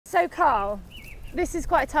So Carl, this is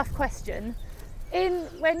quite a tough question.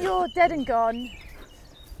 When you're dead and gone,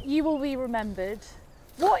 you will be remembered.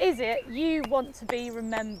 What is it you want to be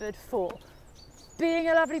remembered for? Being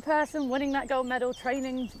a lovely person, winning that gold medal,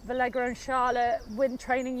 training Vallegra and Charlotte,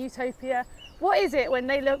 training Utopia. What is it when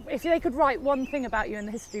they look, if they could write one thing about you in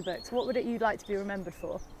the history books, what would it you'd like to be remembered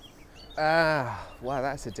for? Wow,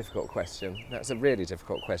 that's a difficult question. That's a really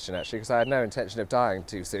difficult question, actually, because I had no intention of dying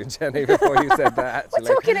too soon, Jenny, before you said that, actually.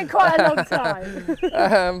 We're talking in quite a long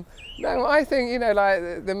time. No, I think,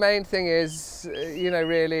 like the main thing is,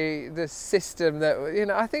 really the system that,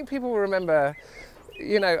 I think people will remember,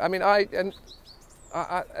 again,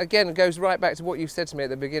 it goes right back to what you said to me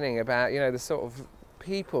at the beginning about, the sort of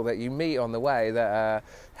people that you meet on the way that are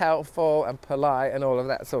helpful and polite and all of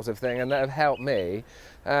that sort of thing, and that have helped me.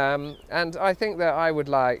 And I think that I would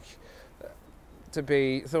like to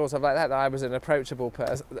be thought of like that I was an approachable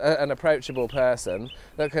person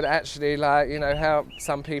that could actually, help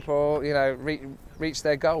some people, reach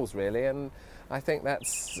their goals, really. And I think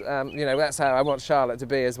that's, that's how I want Charlotte to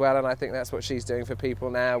be as well. And I think that's what she's doing for people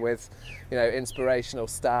now with, inspirational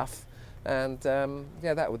stuff. And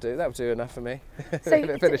that will do enough for me. So you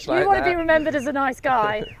want to be remembered as a nice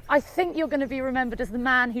guy. I think you're going to be remembered as the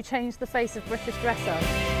man who changed the face of British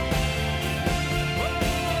dressage.